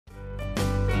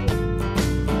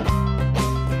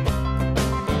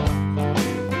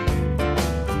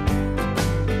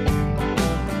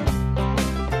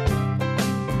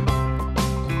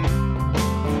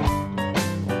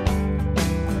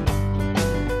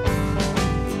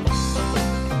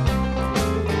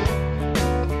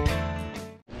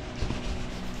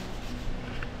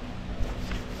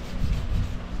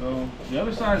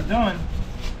side's done,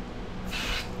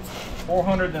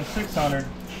 400 and 600,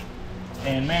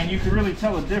 and man, you can really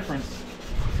tell the difference.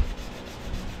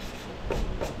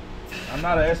 I'm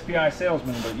not an SPI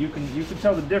salesman, but you can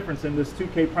tell the difference in this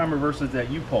 2K primer versus that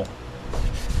U-pole.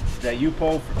 That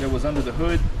U-pole that was under the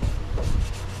hood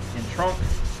in trunk,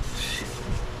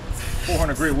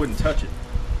 400 grit wouldn't touch it.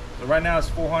 So right now it's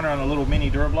 400 on a little mini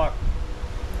Durablock.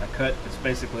 I cut, it's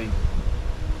basically,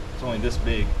 it's only this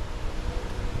big.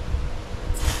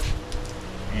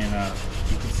 And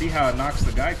you can see how it knocks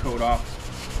the guide coat off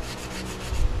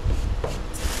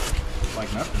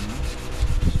like nothing, man.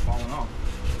 Just falling off.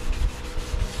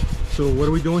 So what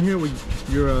are we doing here? We're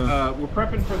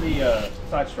prepping for the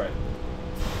side stripe.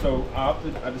 So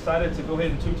I decided to go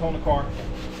ahead and two-tone the car,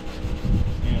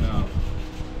 and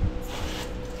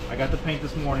I got the paint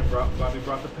this morning. Bobby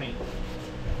brought the paint.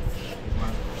 Here's my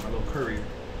little courier,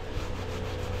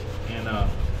 and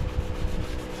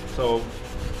so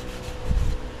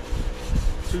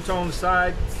two-tone the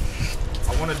side.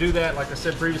 I want to do that, like I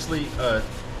said previously.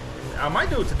 I might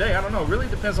do it today. I don't know. It really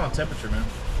depends on temperature, man.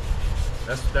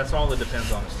 That's all it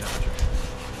depends on is temperature.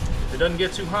 If it doesn't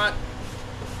get too hot,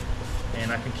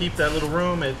 and I can keep that little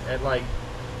room at like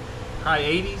high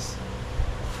 80s,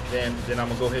 then I'm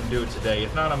gonna go ahead and do it today.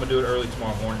 If not, I'm gonna do it early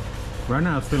tomorrow morning. Right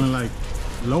now it's feeling like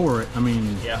lower. I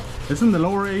mean, yeah, it's in the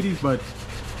lower 80s, but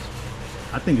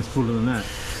I think it's cooler than that.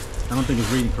 I don't think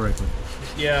it's reading correctly.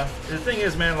 Yeah, the thing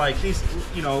is, man, like these,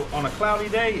 you know, on a cloudy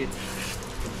day,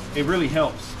 it really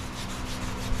helps.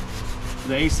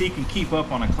 The AC can keep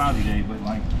up on a cloudy day, but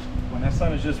like when that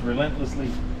sun is just relentlessly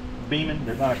beaming,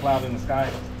 there's not a cloud in the sky,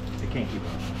 it can't keep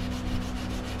up.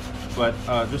 But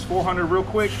just 400 real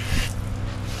quick,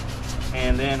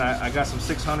 and then I got some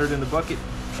 600 in the bucket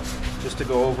just to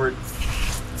go over it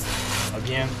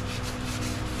again.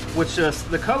 Which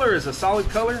the color is a solid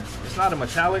color, it's not a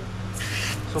metallic,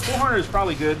 so 400 is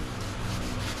probably good.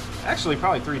 Actually,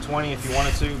 probably 320 if you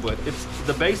wanted to, but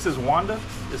the base is Wanda,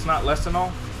 it's not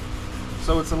Lesinol.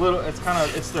 So it's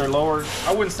their lower,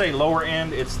 I wouldn't say lower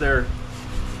end, I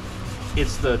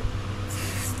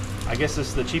guess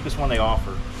it's the cheapest one they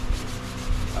offer.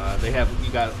 They have,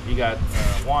 you got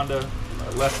Wanda,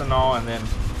 Lesinol, and then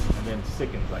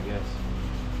Sickens, I guess.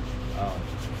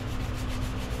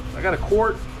 I got a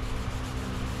quart.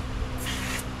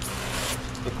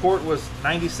 The quart was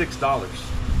 $96.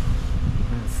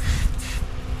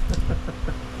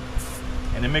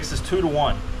 And it mixes 2 to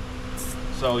 1.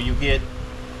 So you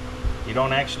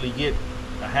don't actually get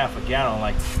a half a gallon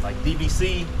like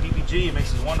DBC, PPG, it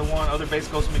mixes 1 to 1. Other base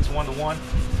coats mix 1 to 1.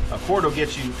 A quart will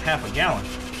get you half a gallon.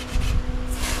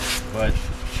 But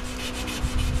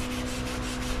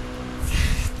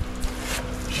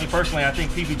me personally, I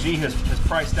think PPG has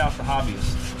priced out the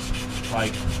hobbyists.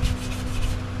 Like,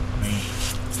 I mean,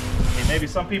 and maybe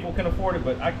some people can afford it,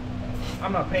 but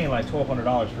I'm not paying like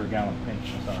 $1,200 for a gallon of paint.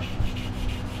 I'm sorry,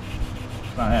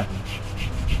 it's not happening.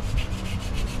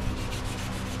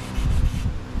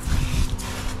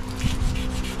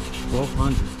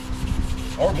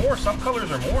 $1,200 or more. Some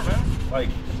colors are more, man. Like,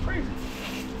 it's crazy.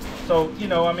 So, you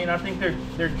know, I mean, I think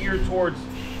they're geared towards,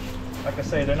 like I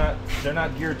say, they're not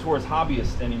geared towards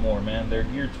hobbyists anymore, man. They're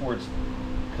geared towards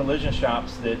collision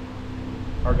shops that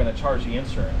are going to charge you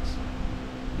insurance.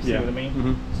 You see what I mean?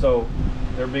 Mm-hmm. So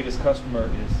their biggest customer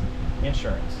is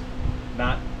insurance,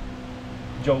 not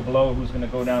Joe Blow who's going to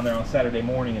go down there on Saturday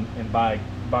morning and buy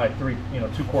 2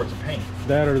 quarts of paint.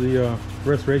 That or the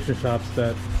restoration shops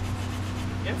that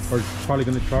are probably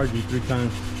going to charge you 3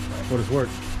 times what it's worth.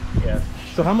 Yeah.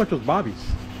 So how much was Bobby's?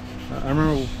 I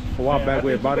remember a while back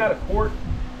we had bought it. I got a quart,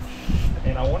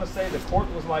 and I want to say the quart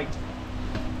was like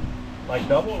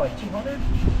double, like 200.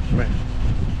 Right.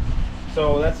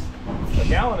 So that's a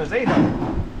gallon is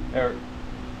 800, or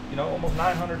almost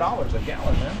 $900 a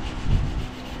gallon, man.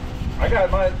 I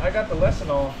got the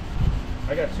Lesinol.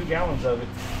 I got 2 gallons of it,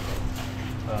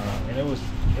 and it was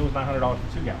 $900 for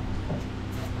 2 gallons.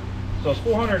 So it's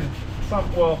 400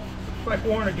 something. Well, it's like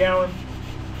 400 gallon,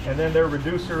 and then their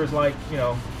reducer is like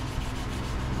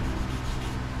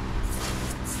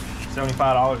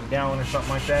 $75 a gallon or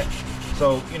something like that.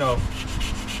 So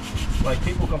like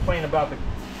people complain about the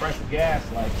price of gas,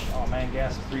 like, oh man,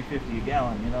 gas is $3.50 a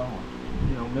gallon.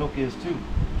 Milk is too.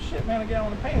 Shit, man, a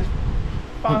gallon of paint is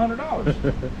 $500.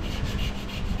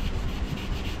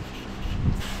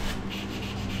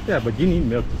 Yeah, but you need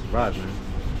milk to survive, man.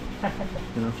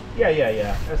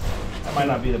 Yeah. That might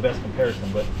not be the best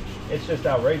comparison, but it's just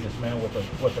outrageous, man,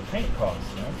 what the paint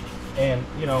costs, man. And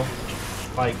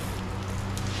like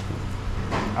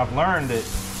I've learned that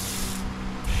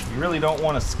you really don't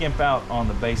want to skimp out on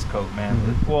the base coat, man.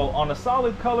 Mm-hmm. Well, on a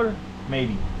solid color,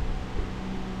 maybe.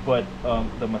 But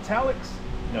the metallics,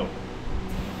 no,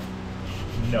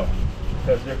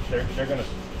 because they're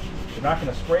not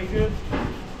gonna spray good.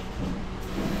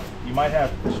 You might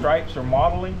have stripes or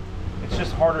modeling. It's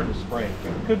just harder to spray.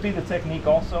 It could be the technique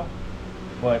also,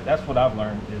 but that's what I've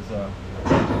learned is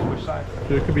switch sides.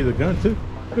 It could be the gun too.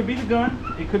 It could be the gun.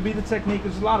 It could be the technique.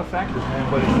 There's a lot of factors,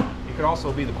 man. But it could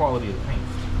also be the quality of the paint.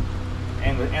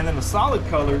 And then the solid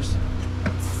colors,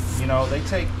 you know, they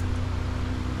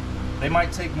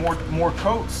might take more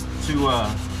coats to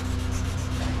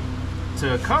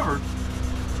cover.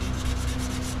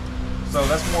 So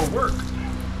that's more work.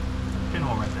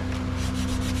 Pinhole right there.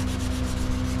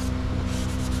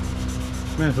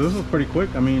 Man, so this was pretty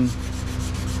quick. I mean,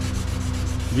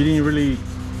 you didn't really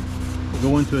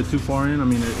go into it too far in. I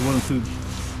mean, it wasn't too.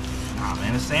 Nah,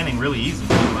 man, it's sanding really easy.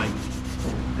 Like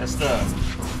that's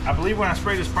I believe when I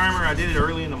sprayed this primer, I did it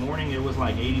early in the morning. It was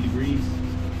like 80 degrees,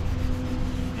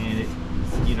 and it,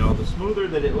 you know, the smoother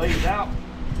that it lays out,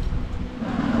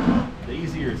 the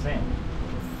easier it's sand.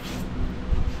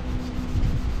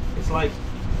 It's like,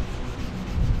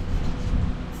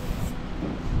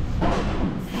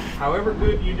 however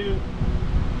good you do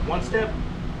one step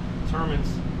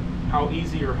determines how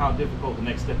easy or how difficult the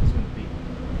next step is going to be.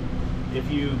 If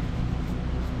you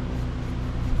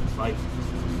like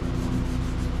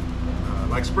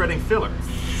spreading filler,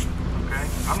 okay?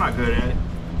 I'm not good at it.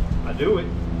 I do it,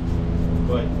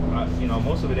 but you know,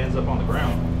 most of it ends up on the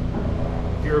ground.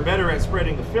 If you're better at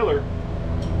spreading the filler,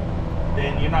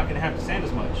 then you're not going to have to sand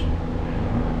as much. You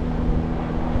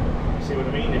see what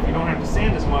I mean? If you don't have to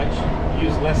sand as much,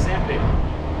 use less sandpaper.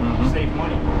 You save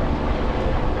money.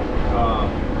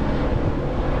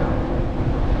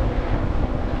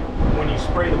 When you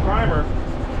spray the primer,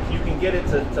 you can get it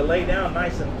to lay down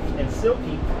nice and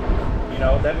silky. You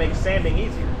know, that makes sanding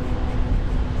easier.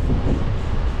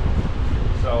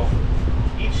 So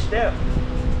each step,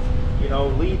 you know,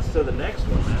 leads to the next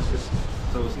one. That's just,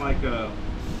 so it's like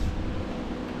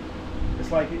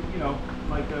you know,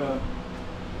 like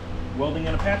welding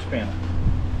in a patch panel.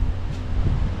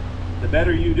 The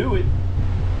better you do it,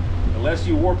 the less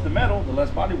you warp the metal, the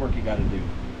less body work you got to do.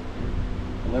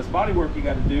 The less body work you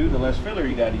got to do, the less filler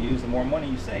you got to use, the more money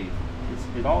you save.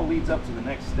 It all leads up to the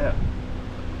next step.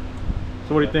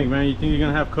 So what do you think, man? You think you're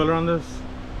gonna have color on this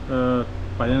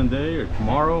by the end of the day or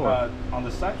tomorrow? Or? On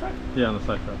the sidetrack? Yeah, on the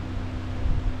sidetrack.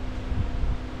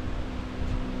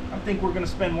 I think we're gonna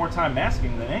spend more time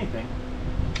masking than anything.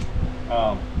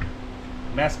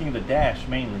 Masking the dash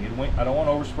mainly. I don't want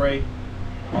to overspray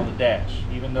on the dash,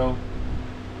 even though,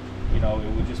 you know,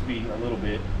 it would just be a little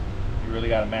bit. You really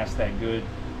got to mask that good.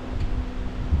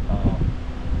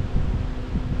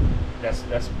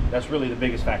 That's really the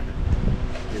biggest factor,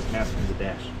 is masking the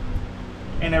dash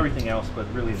and everything else, but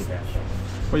really the dash.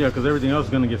 Well, yeah, because everything else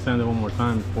is gonna get sanded one more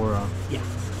time before. Yeah.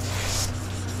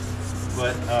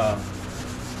 But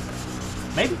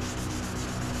maybe.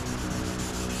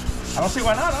 I don't see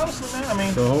why not, honestly, man. I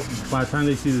mean, so by the time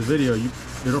they see this video,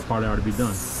 it'll probably already be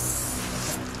done.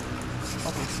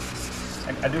 Okay.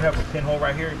 I do have a pinhole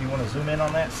right here. If you want to zoom in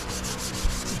on that.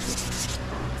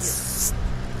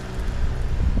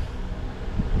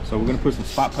 So we're gonna put some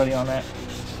spot putty on that.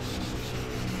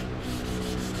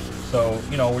 So,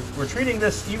 you know, we're treating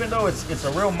this, even though it's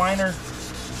a real minor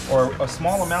or a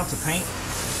small amount of paint,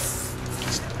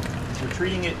 we're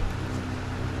treating it,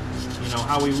 you know,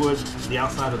 how we would the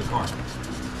outside of the car,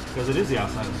 because it is the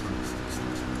outside of the car.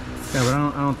 Yeah, but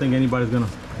I don't think anybody's gonna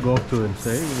go up to it and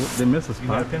say they miss a spot. You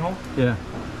got a pinhole? Yeah.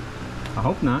 I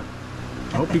hope not.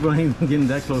 I hope people ain't getting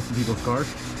that close to people's cars.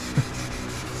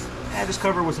 Yeah, just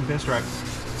cover it with some pinstripes.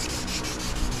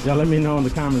 Y'all let me know in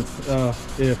the comments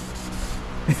if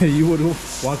you would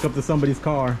walk up to somebody's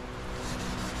car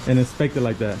and inspect it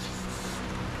like that.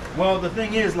 Well, the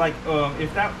thing is, like,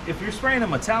 if you're spraying a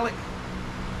metallic,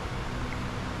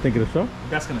 think it'll show?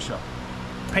 That's gonna show.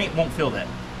 Paint won't fill that.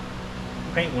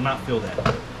 Paint will not fill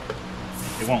that.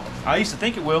 It won't. I used to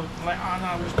think it will. I'm like, oh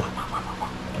no, just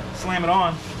slam it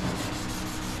on,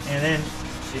 and then,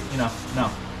 you know, no,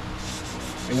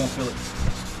 it won't fill it.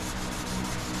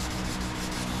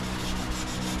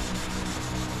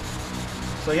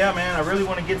 So yeah, man, I really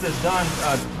want to get this done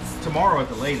tomorrow at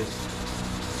the latest.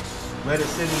 Let it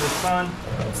sit in the sun.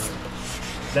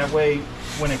 That way,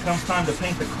 when it comes time to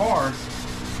paint the car,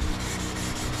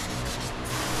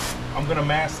 I'm gonna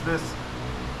mask this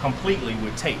completely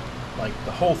with tape, like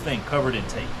the whole thing covered in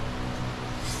tape.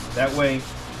 That way,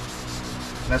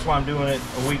 that's why I'm doing it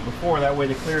a week before. That way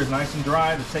the clear is nice and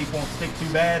dry. The tape won't stick too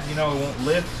bad. You know, it won't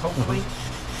lift, hopefully.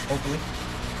 Hopefully.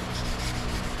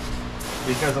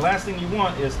 Because the last thing you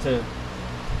want is to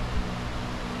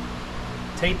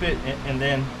tape it and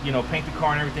then, you know, paint the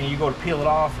car and everything. You go to peel it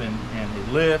off and it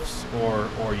lifts, or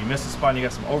you miss a spot and you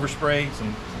got some overspray,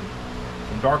 some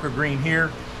darker green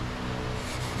here.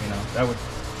 You know, that would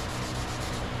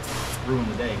ruin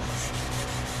the day.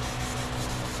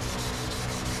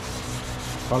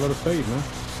 Call it a fade, man.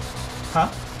 Huh?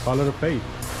 Call it a fade.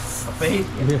 A fade?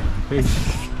 Yeah, fade.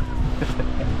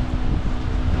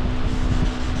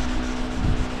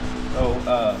 So,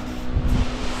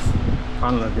 I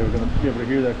don't know if you're gonna be able to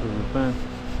hear that because of the fan.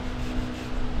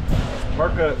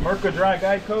 Merca dry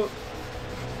guide coat.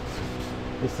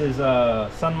 This is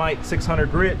Sunmite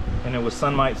 600 grit, and it was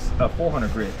Sunmite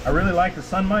 400 grit. I really like the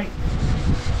Sunmite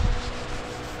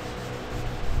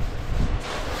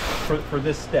for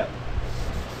this step,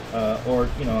 or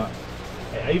you know,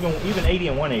 even 80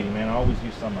 and 180, man. I always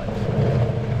use Sunmite.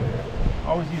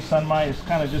 Always use Sunmite. It's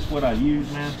kind of just what I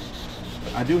use, man.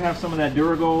 I do have some of that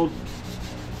Duragold.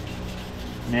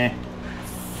 Nah,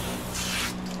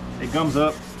 it gums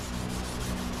up.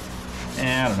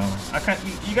 And I don't know.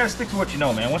 You gotta stick to what you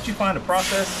know, man. Once you find a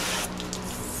process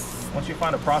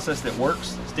that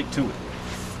works, stick to it.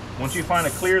 Once you find a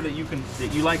clear that you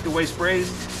like the way sprays,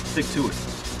 stick to it.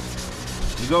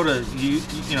 You go to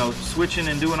you know, switching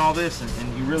and doing all this,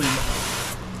 and you really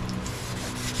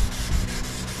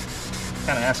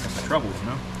kind of asking for trouble, you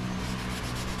know.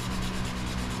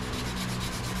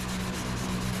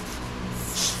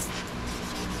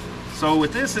 So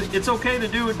with this, it's okay to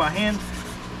do it by hand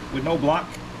with no block,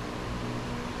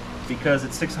 because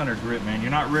it's 600 grit, man.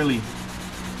 You're not really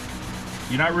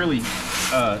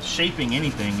shaping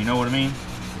anything, you know what I mean?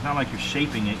 It's not like you're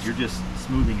shaping it, you're just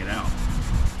smoothing it out.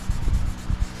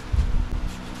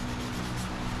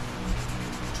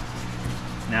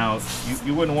 Now,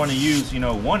 you wouldn't want to use, you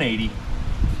know, 180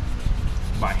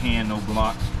 by hand, no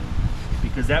block,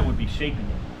 because that would be shaping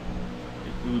it.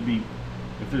 It would be,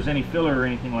 if there's any filler or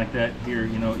anything like that here,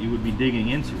 you know, you would be digging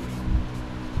into it.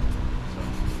 So,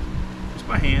 just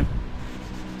by hand.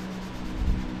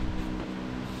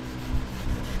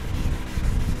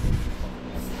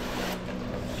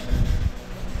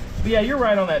 But yeah, you're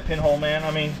right on that pinhole, man.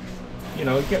 I mean, you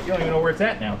know, you don't even know where it's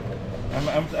at now. I'm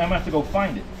gonna have to go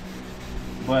find it.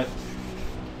 But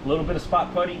a little bit of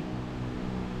spot putty,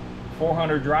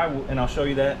 400 dry, and I'll show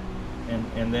you that.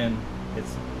 And then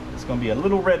it's gonna be a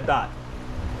little red dot.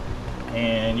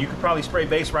 And you could probably spray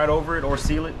base right over it or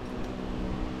seal it.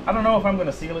 I don't know if I'm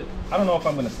gonna seal it. I don't know if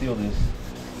I'm gonna seal this.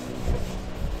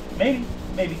 Maybe.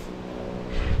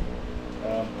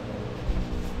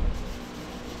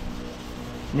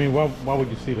 I mean, why would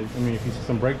you seal it? I mean, if you see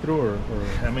some breakthrough or...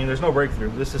 I mean, there's no breakthrough.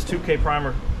 This is 2K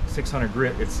primer, 600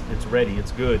 grit. It's ready.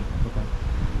 It's good. Okay.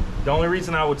 The only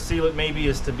reason I would seal it maybe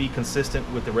is to be consistent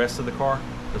with the rest of the car,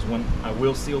 because when I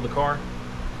will seal the car,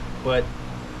 but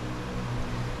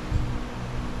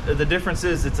the difference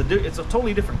is it's a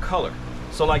totally different color.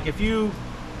 So like if you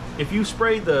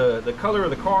spray the color of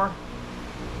the car,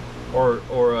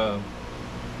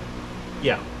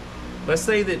 yeah, let's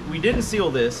say that we didn't seal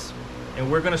this and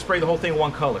we're going to spray the whole thing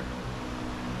one color,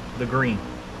 the green,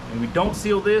 and we don't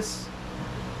seal this,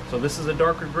 so this is a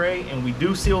darker gray, and we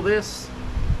do seal this,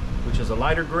 which is a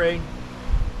lighter gray.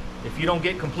 If you don't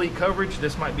get complete coverage,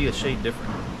 this might be a shade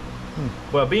different.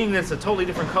 But being that it's a totally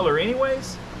different color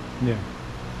anyways, yeah,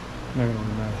 not really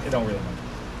matter. It don't really matter.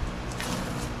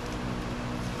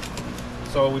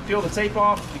 So we peel the tape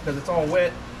off because it's all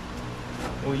wet.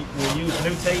 We'll use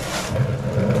new tape.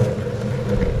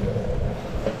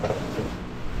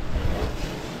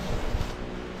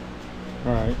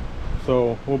 All right,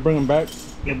 so we'll bring them back a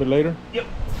little bit later. Yep.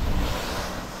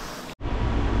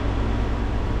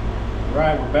 All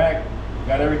right, we're back.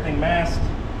 Got everything masked.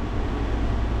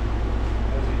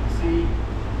 As you can see.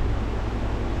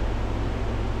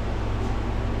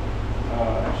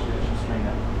 Actually, I should string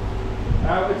that.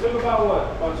 It took about what?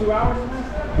 About 2 hours to mask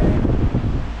that?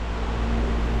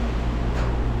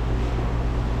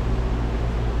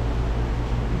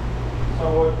 So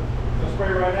what we'll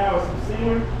spray right now is some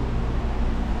sealer.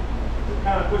 It's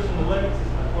kind of pushing the limits.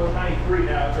 It's 93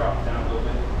 now. It dropped down a little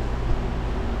bit.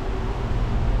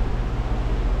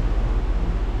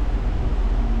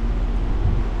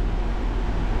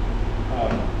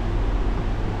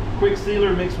 Quick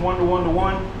sealer, mix 1 to 1 to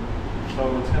 1,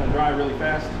 so it's going to dry really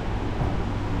fast.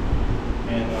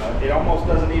 And it almost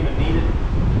doesn't even need it.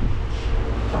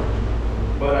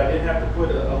 But I did have to put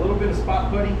a little bit of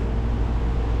spot putty.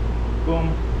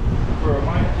 Boom. For a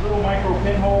little micro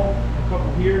pinhole, a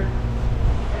couple here.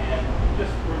 And we're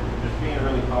just being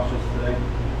really cautious today.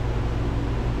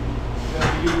 I'm going to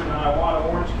be using an Iwata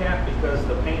orange cap because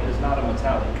the paint is not a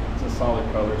metallic. It's a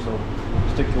solid color, so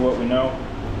stick to what we know.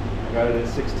 Got it at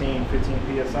 16,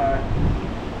 15 psi.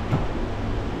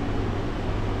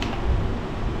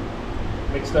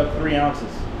 Mixed up 3 ounces.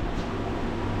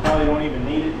 Probably don't even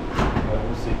need it, but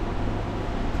we'll see.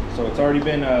 So it's already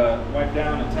been wiped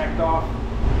down and tacked off.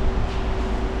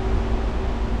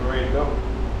 We're ready to go.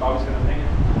 Bobby's gonna paint it.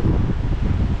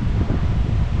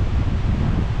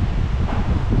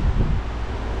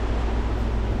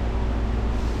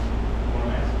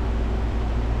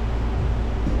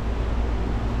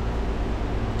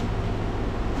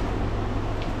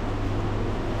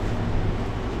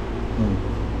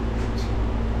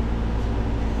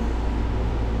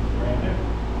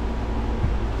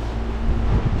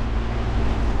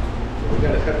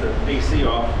 Cut the AC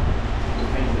off to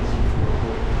paint this real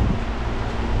quick.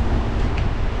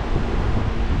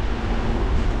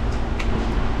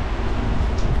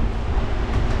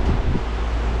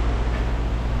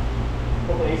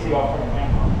 Put the AC off from the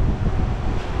fan off.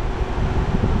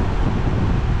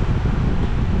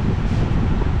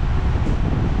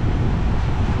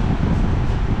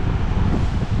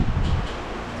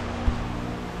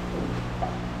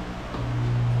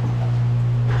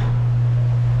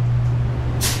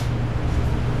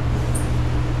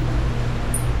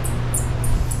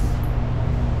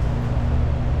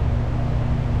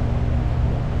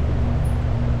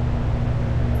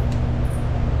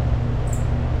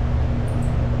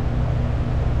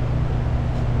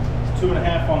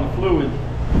 On the fluid.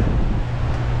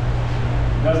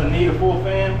 Doesn't need a full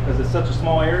fan because it's such a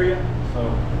small area, so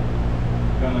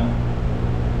I'm gonna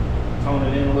tone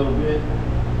it in a little bit.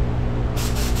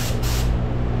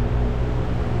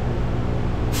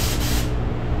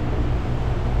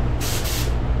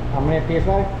 How many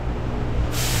PSI?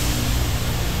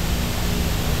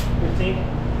 15.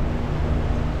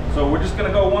 So we're just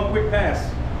gonna go one quick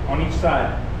pass on each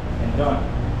side and done.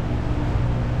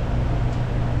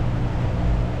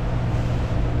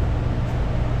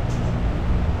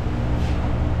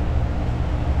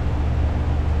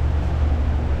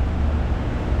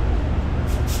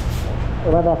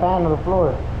 What about that fan on the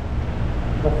floor?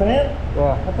 The fan?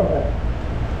 Yeah. That's okay.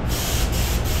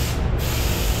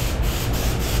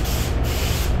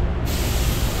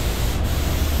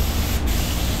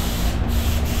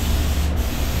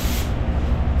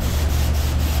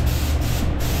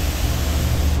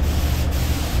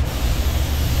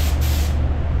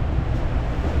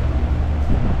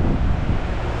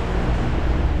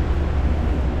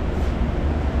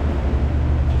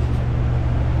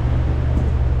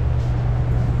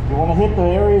 You want to hit the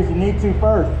areas you need to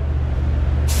first.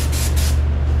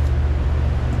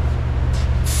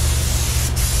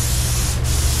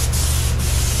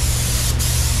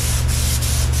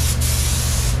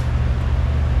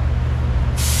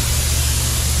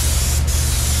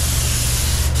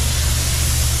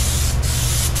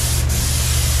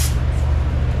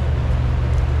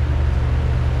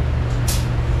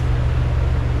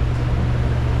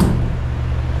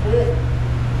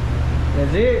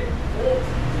 That's it.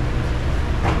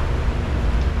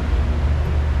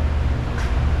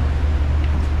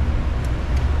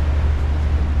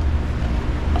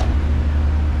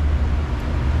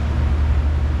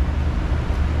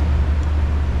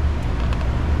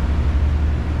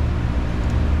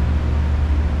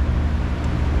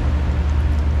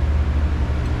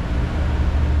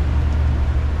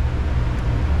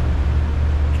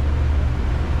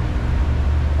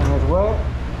 And it's what?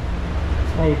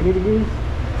 83 degrees?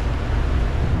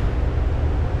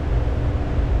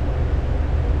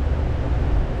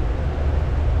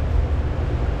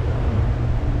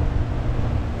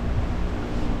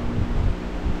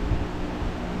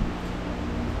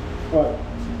 What?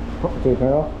 Okay, turn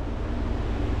it off.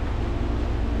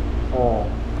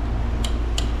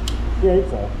 Yeah,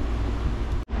 it's off.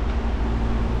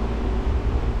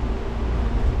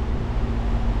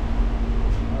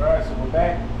 Alright, so we're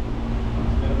back.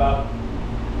 It's been about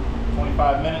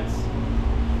 25 minutes.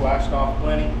 Flashed off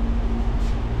plenty.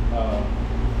 We're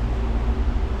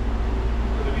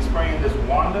going to be spraying this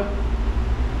Wanda.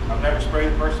 I've never sprayed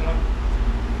it personally,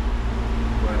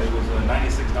 but it was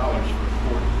 $96 for a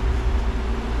quart.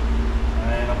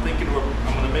 And I'm thinking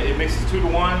it mixes 2 to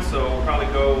 1, so we'll probably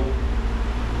go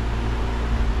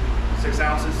 6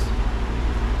 ounces.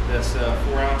 That's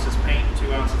 4 ounces paint,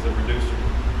 2 ounces of reducer.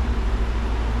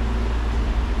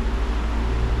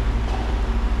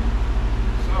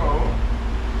 So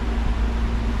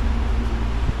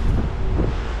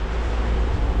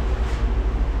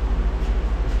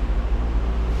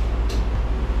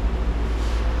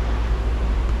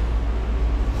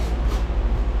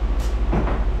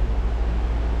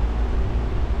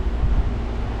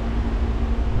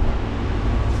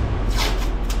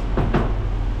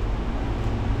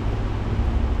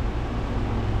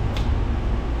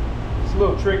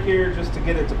trick here just to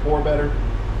get it to pour better.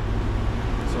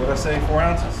 So what I say, 4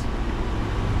 ounces?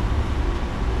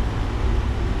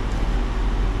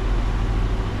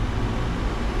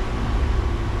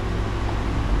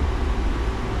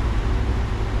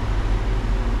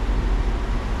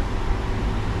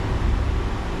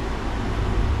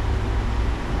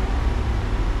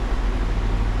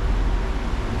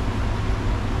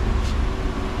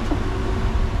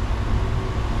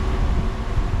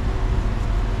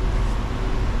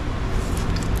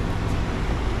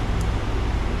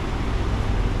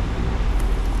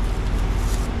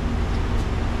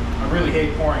 I really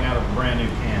hate pouring out of a brand new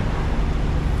can.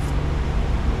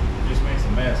 It just makes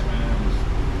a mess, man.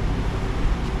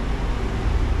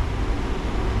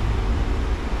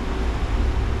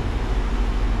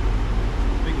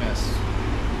 Big mess.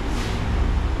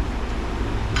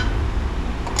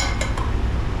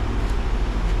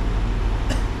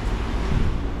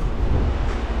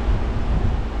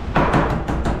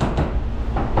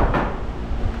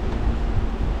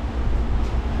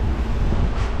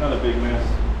 Another big mess.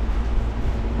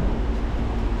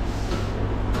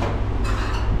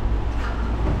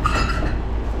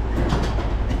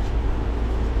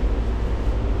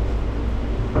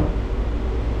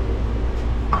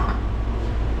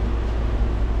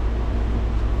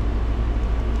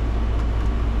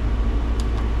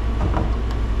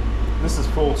 This is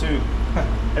full too.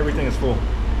 Everything is full.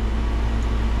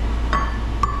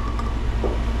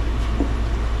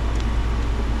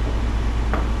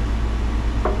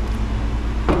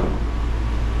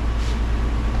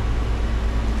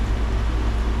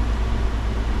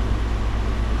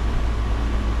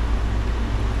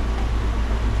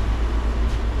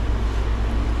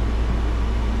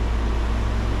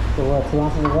 So what, 2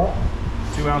 ounces of what?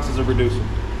 2 ounces of reducer,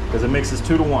 because it mixes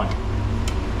 2 to 1.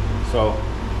 So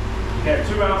you have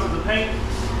 2 ounces of paint,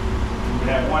 you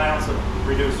have 1 ounce of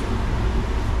reducer.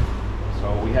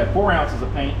 So we have 4 ounces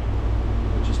of paint,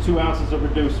 which is 2 ounces of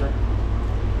reducer,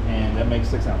 and that makes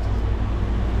 6 ounces.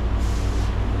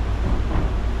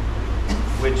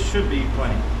 Which should be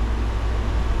plenty.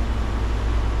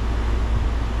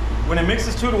 When it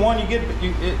mixes 2 to 1, you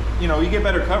get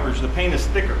better coverage. The paint is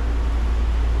thicker.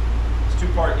 It's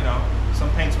 2-part, some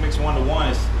paints mix 1 to 1,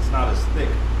 it's not as thick.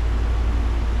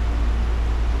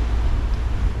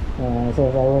 So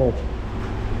if I were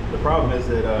The problem is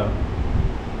that,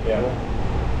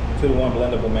 2 to 1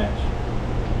 blendable match.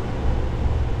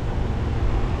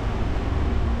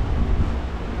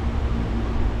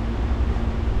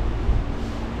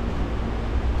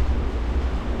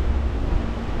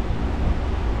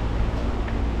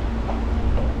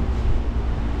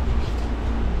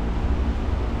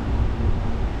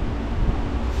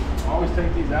 Always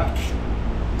take these out.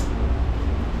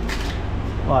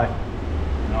 Why?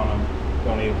 No,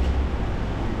 don't even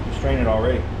strain it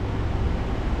already.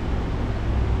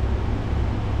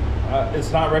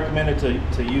 It's not recommended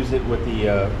to use it with the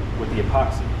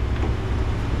epoxy.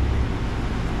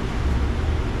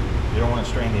 You don't want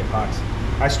to strain the epoxy.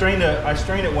 I strain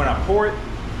it when I pour it,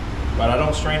 but I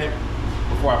don't strain it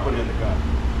before I put it in the gun.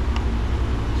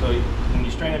 So when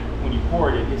you strain it, when you pour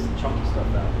it, it gets the chunky stuff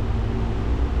out.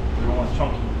 You don't want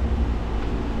chunky.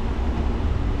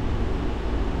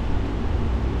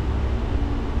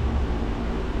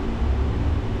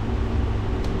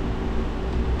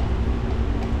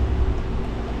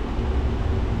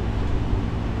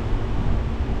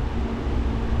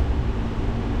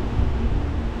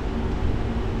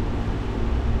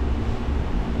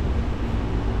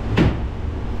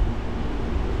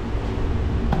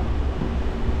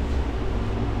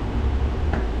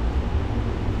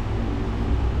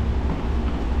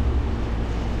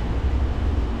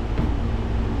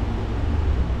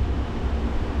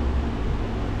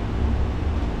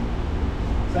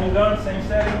 Same gun, same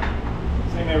setting,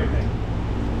 same everything.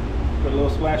 Put a little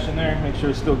splash in there, make sure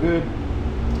it's still good.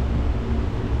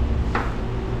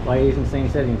 Why are you using the same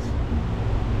settings?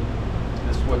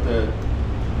 This is what the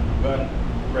gun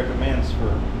recommends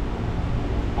for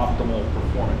optimal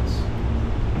performance.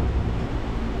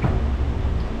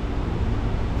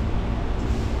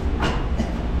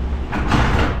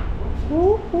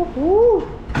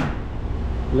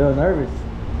 A little nervous.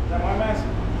 Is that my mask?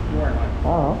 You're wearing mine. I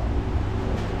don't know.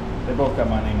 They both got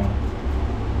my name on it.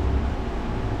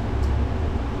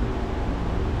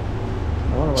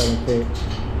 I wonder why you fit.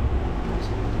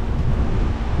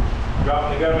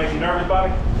 Dropping the gun make you nervous,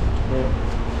 Bobby? Yeah.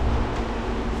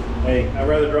 Hey, I'd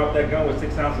rather drop that gun with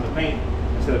 6 ounces of paint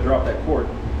instead of drop that quart.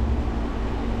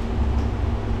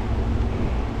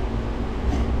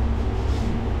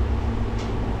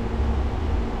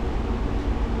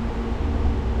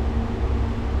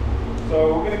 So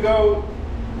we're gonna go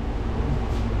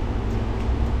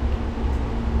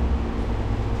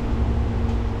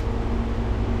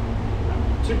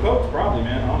coats, probably,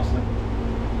 man, honestly.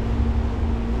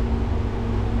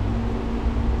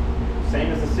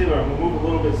 Same as the sealer. I'm gonna move a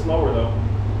little bit slower though.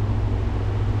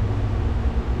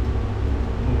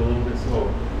 Move a little bit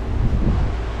slower.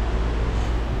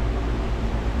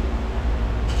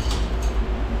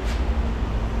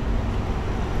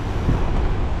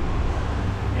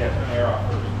 Yeah, turn the air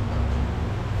off first.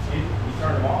 You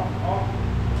turn them off?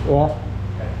 Yeah.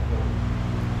 Okay, good.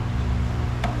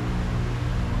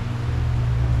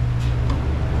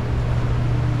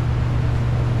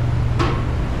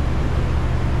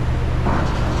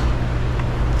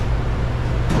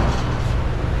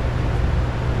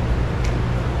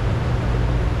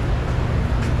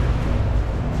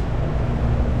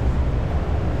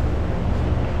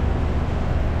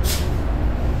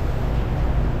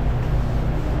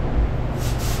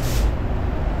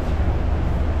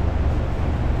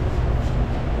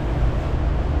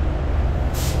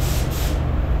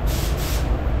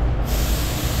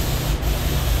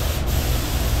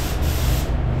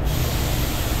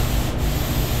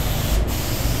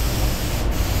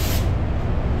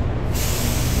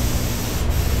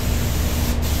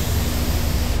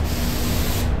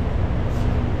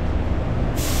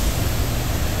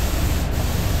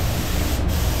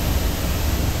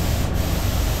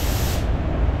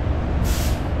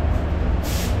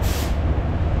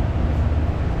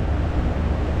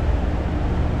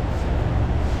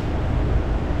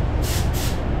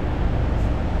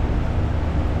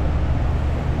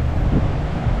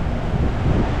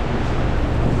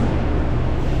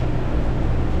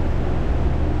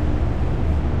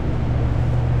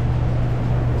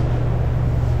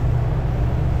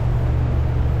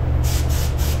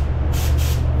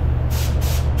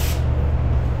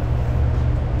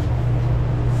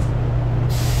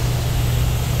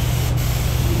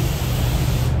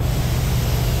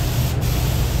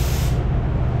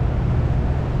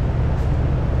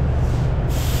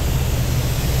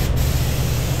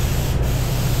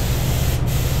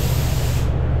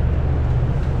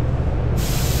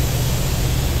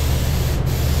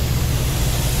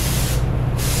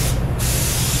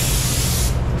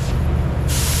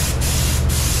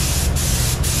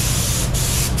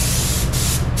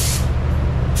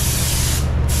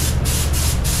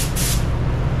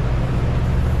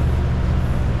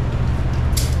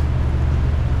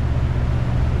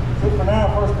 For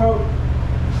now, first coat.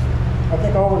 I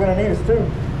think all we're going to need is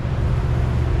 2.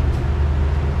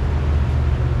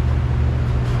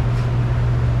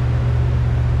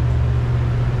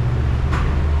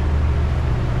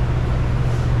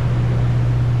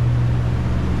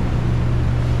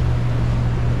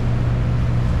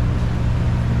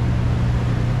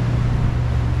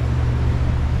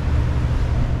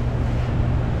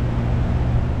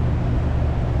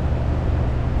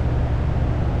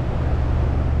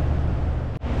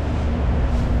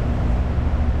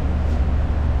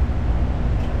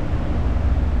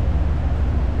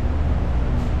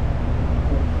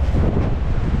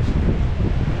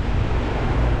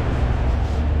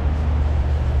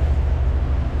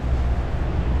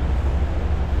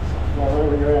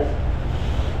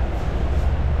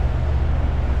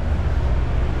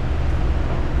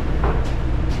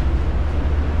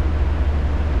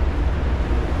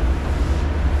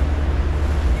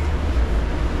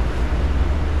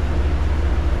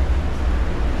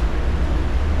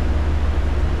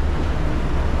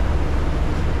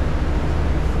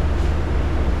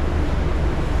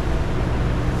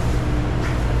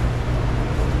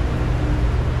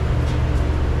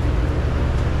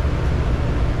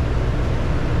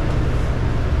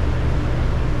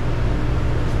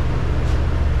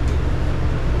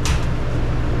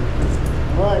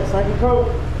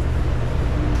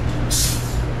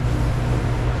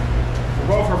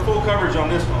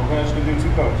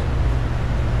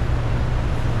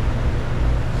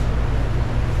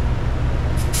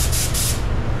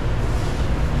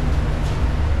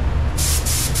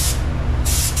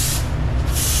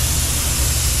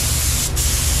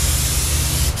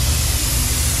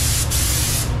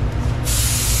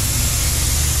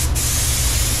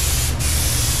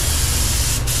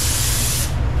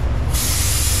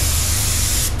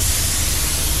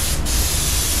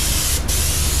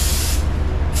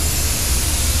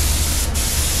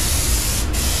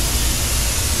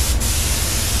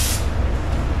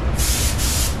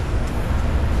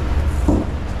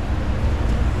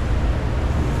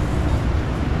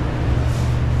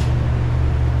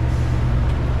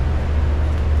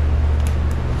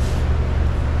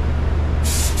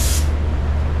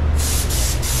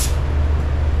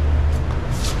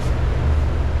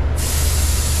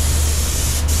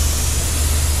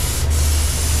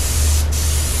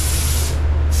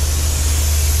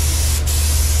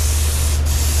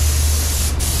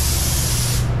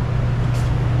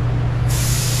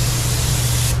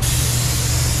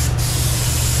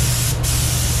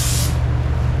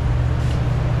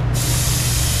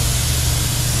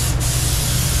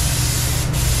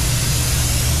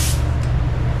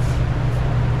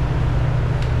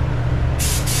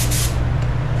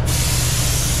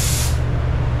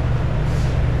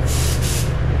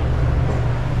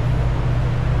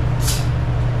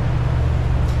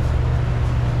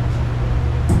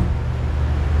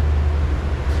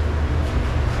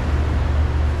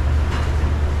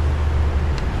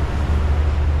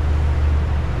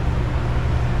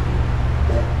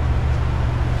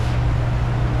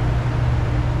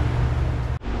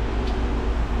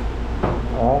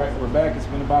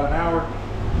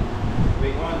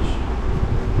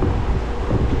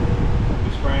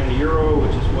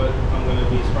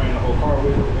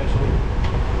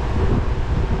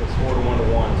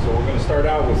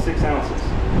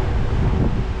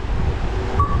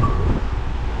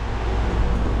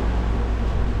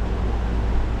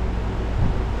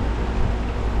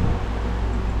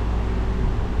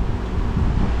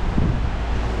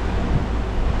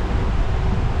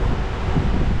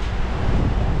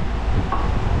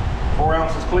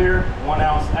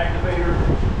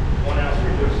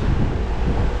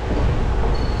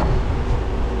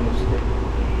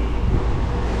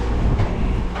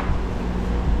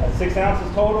 6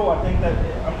 ounces total. I think that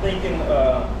I'm thinking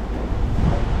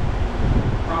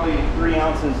probably 3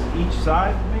 ounces each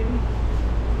side, maybe.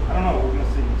 I don't know. We're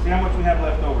gonna see. See how much we have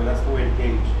left over. That's the way to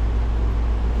gauge.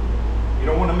 You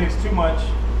don't want to mix too much,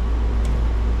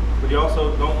 but you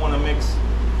also don't want to mix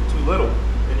too little.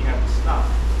 Then you have to stop.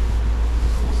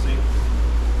 So we'll see.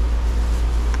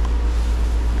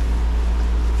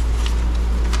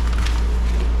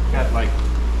 Got like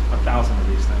 1,000 of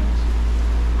these things.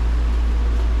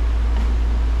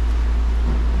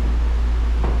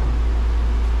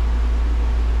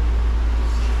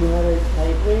 You know how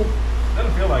you feel?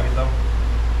 Doesn't feel like it though.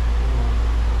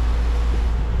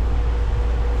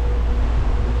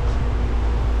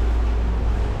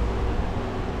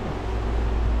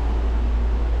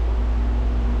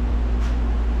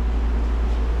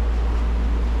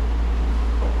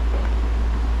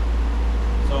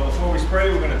 So before we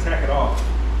spray, we're going to tack it off.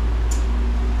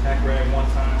 Tack rag one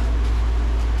time.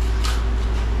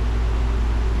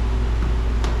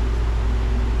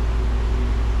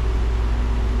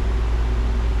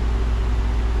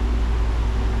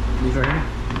 These right here?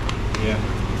 Yeah.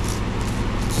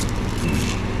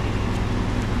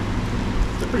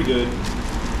 They're pretty good.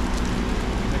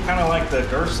 They're kind of like the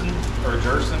Gerson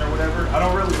or whatever. I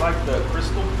don't really like the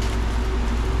crystal.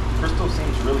 Crystal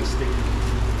seems really sticky.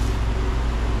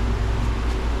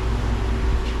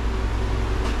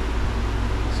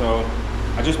 So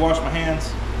I just washed my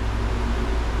hands.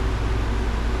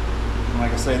 And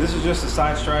like I say, this is just a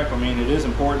side stripe. I mean, it is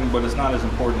important, but it's not as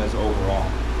important as overall.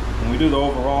 When we do the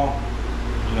overall,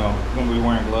 you know, we're going to be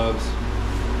wearing gloves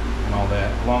and all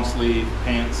that. Long sleeve,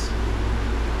 pants.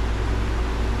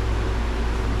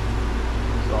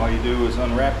 So all you do is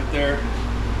unwrap it there.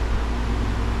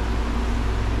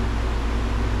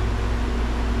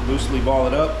 Loosely ball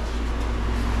it up.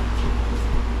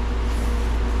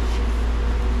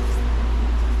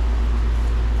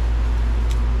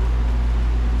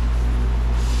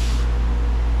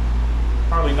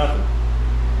 Hardly nothing.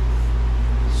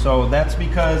 So that's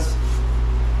because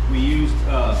we used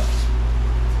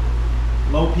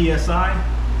low PSI,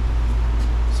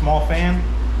 small fan.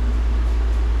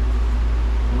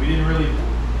 And we didn't really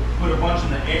put a bunch in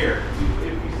the air.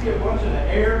 If you see a bunch in the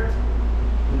air,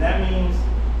 then that means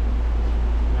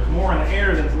there's more in the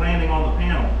air that's landing on the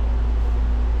panel.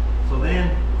 So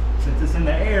then, since it's in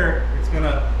the air, it's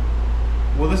gonna,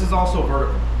 well, this is also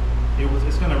vertical.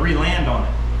 It's gonna re-land on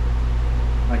it.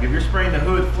 Like if you're spraying the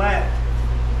hood flat,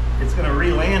 it's gonna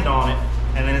re-land on it,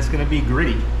 and then it's gonna be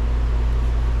gritty.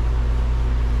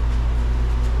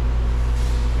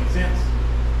 Make sense?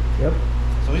 Yep.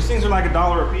 So these things are like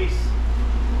 $1 a piece.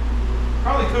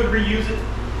 Probably could reuse it,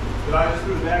 but I just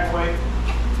threw the bag away.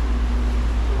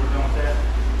 So we're done with that.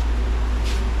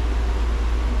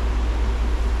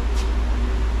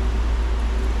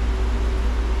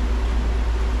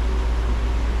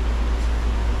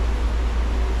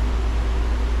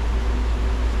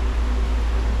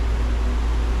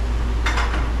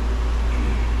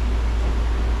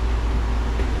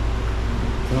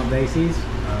 The ACs?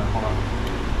 Hold on.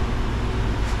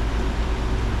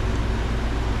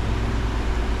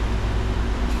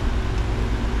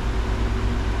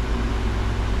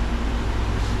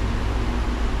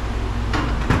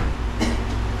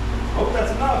 Hope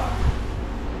that's enough.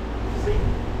 See?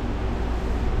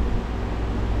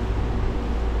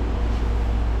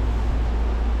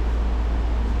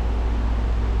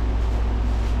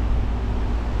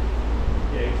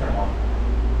 Yeah, you turn them off.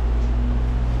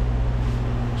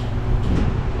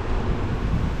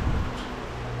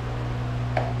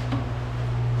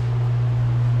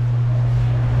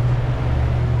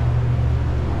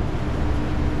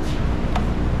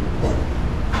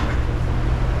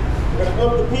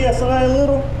 Up the PSI a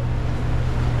little.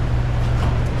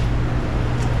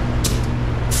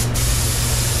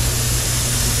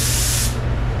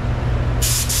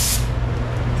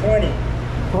 $20.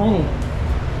 20.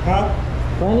 Huh?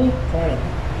 20? $20.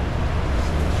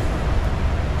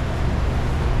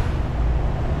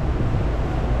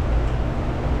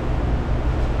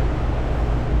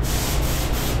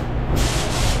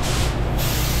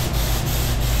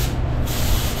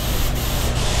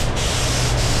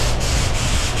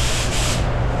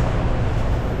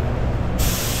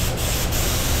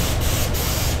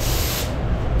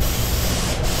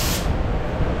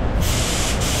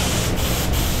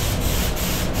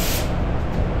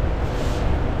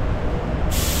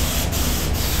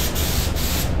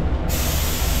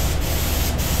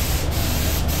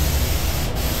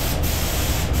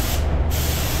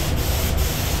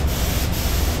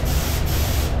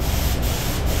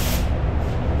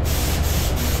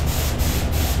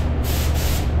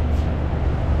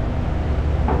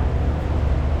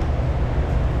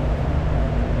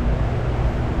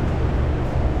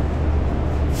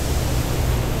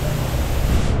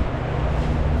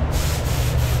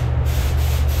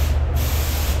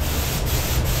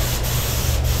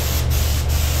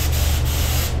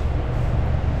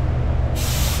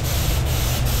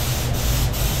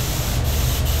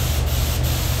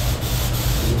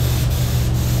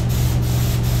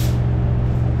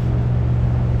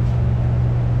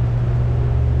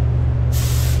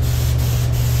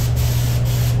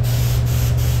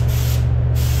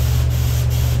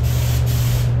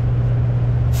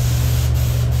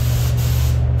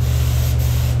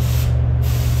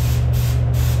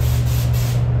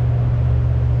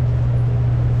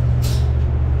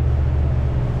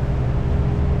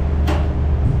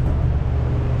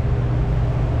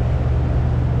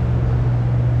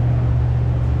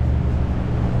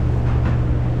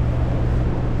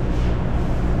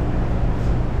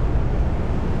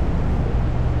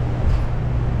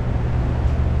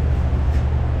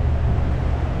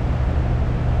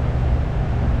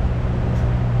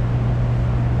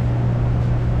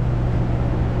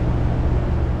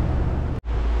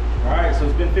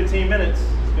 been 15 minutes.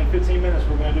 It's been 15 minutes.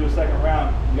 We're gonna do a second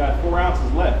round. We got 4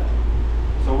 ounces left.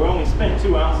 So we only spent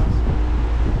 2 ounces.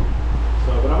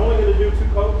 So, but I'm only gonna do 2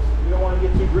 coats. We don't wanna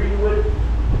get too greedy with it.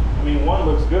 I mean, one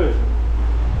looks good.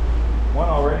 One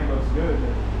already looks good,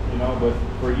 you know, but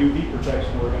for UV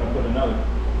protection, we're gonna put another.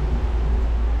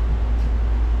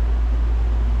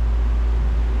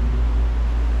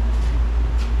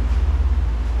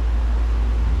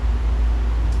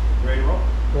 Ready to roll?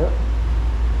 Yep.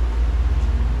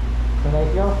 Can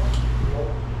I go?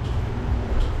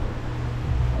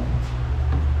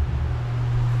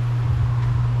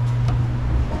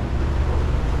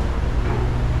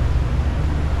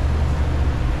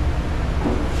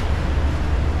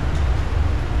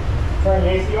 Turn the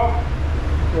AC off?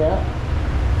 Yeah.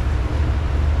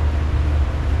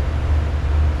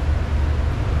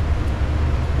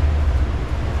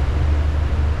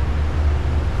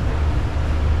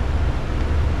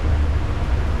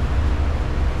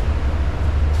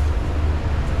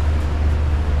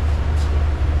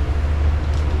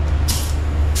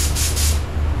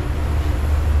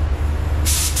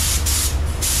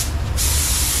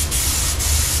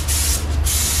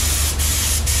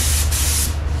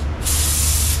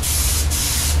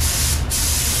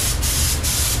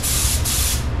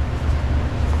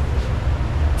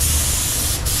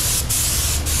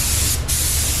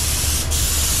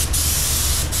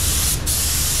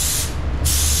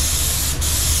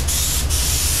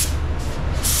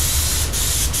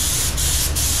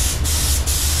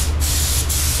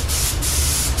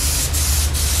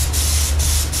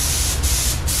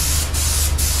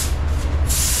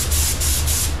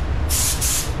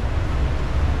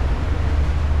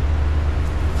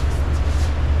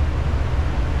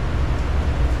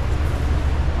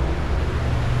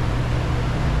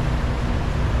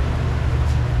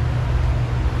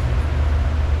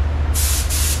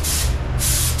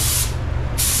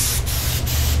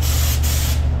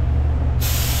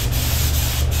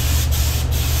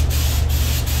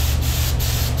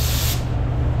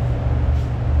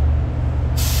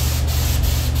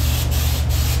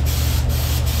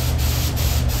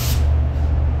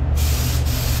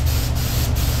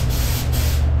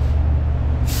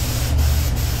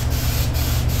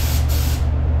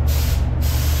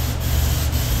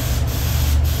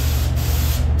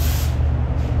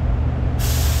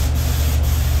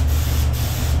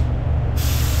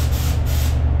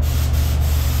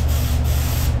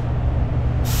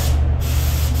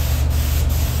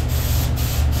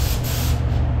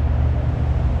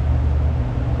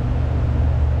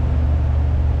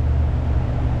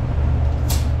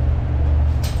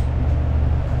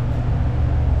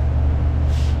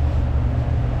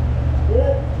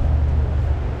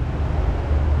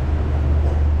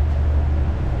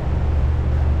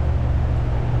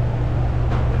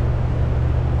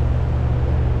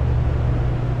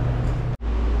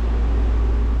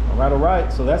 All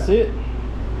right, so that's it.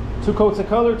 2 coats of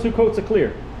color, 2 coats of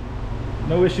clear.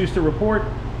 No issues to report.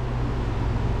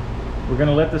 We're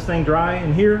gonna let this thing dry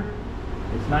in here.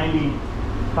 It's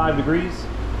 95 degrees,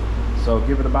 so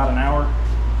give it about an hour,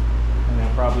 and then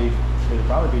it'll probably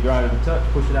be dry to the touch.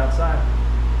 Push it outside.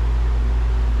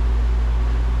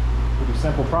 Pretty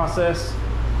simple process.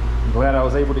 I'm glad I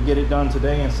was able to get it done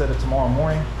today instead of tomorrow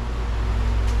morning.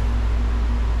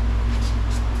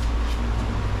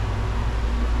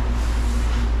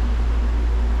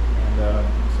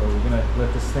 So we're gonna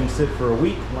let this thing sit for a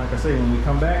week. Like I say, when we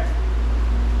come back,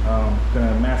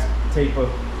 gonna mask tape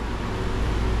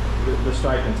the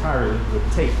stripe entirely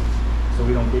with tape, so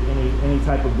we don't get any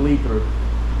type of bleed through.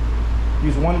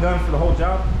 Use 1 gun for the whole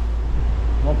job.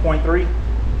 1.3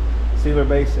 sealer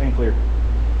base and clear.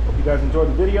 Hope you guys enjoyed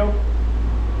the video.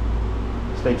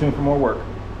 Stay tuned for more work.